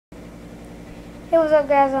Hey, what's up,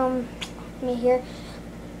 guys? Me here.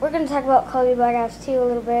 We're gonna talk about Call of Duty Black Ops 2 a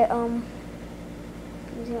little bit.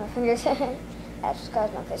 Using my fingers. That's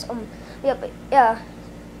caused my face. Yeah, but yeah.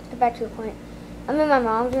 Get back to the point. I'm in my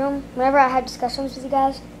mom's room. Whenever I have discussions with you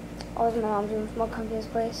guys, always in my mom's room. It's more comfy this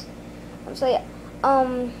place. So yeah.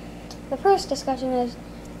 The first discussion is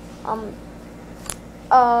 19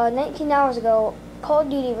 hours ago, Call of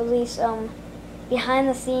Duty released behind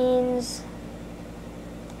the scenes.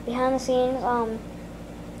 Call of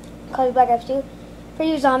Duty Black Ops 2. For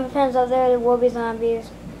you zombie fans out there will be zombies.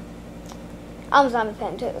 I'm a zombie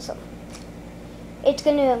fan too, so it's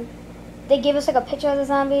gonna. They gave us like a picture of the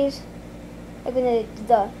zombies. Like when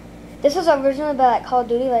this was originally by like Call of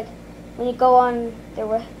Duty. Like when you go on, there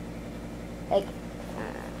were like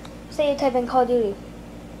say you type in Call of Duty.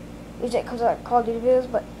 Usually it comes up like Call of Duty videos,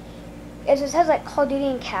 but it just has like Call of Duty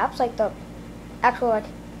in caps, like the actual like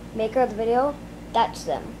maker of the video. That's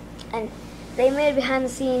them, and they made behind the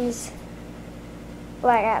scenes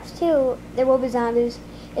Black Ops 2. There will be zombies.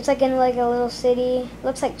 It's like in like a little city.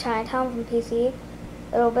 Looks like Chinatown from PC,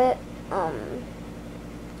 a little bit.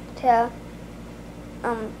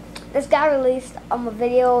 This guy released a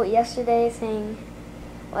video yesterday saying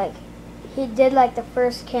like he did like the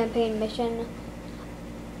first campaign mission.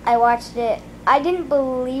 I watched it. I didn't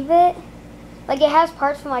believe it. Like it has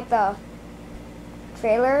parts from like the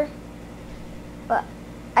trailer, but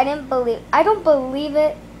I don't believe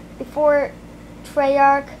it before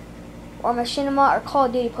Treyarch or Machinima or Call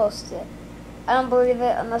of Duty posts it. I don't believe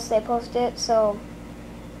it unless they post it. So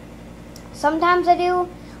sometimes I do,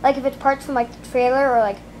 like if it's parts from like the trailer or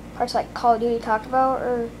like parts like Call of Duty talked about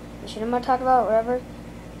or Machinima talked about, whatever.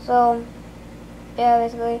 So yeah,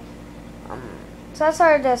 basically. So that's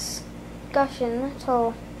our discussion until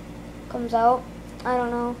it comes out. I don't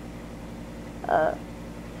know.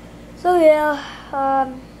 So yeah,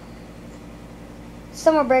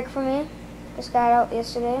 summer break for me. Just got out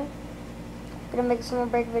yesterday. Gonna make a summer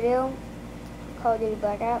break video. Call of Duty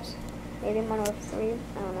Black Ops. Maybe Modern Warfare 3.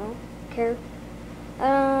 I don't know. Care.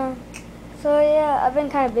 So yeah, I've been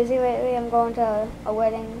kind of busy lately. I'm going to a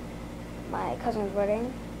wedding. My cousin's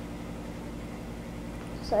wedding.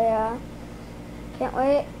 So yeah. Can't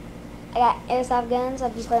wait. I got airsoft guns.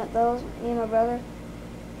 I've been playing with those. Me and my brother.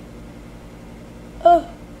 Oh.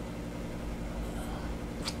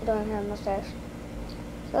 I don't even have a mustache.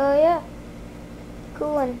 So yeah.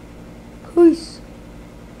 Cool and peace.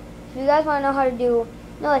 If you guys want to know how to do,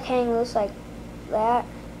 like hang loose like that.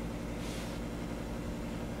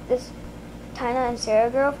 This Tina and Sarah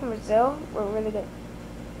girl from Brazil were really good.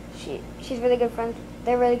 She's really good friends.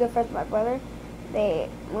 They're really good friends with my brother. They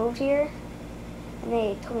moved here and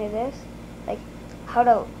they told me this, like how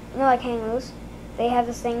to, like hang loose. They have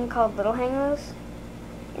this thing called Little Hang Loose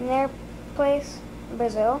in their place in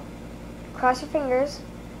Brazil. Cross your fingers,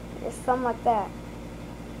 your thumb like that.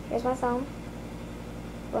 Here's my thumb.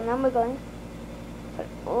 When I'm wiggling, put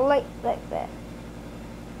it like that.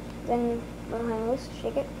 Then little hang loose,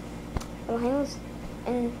 shake it. Little hang loose,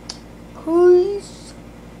 and peace.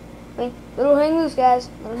 Wait, little hang loose, guys.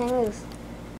 Little hang loose.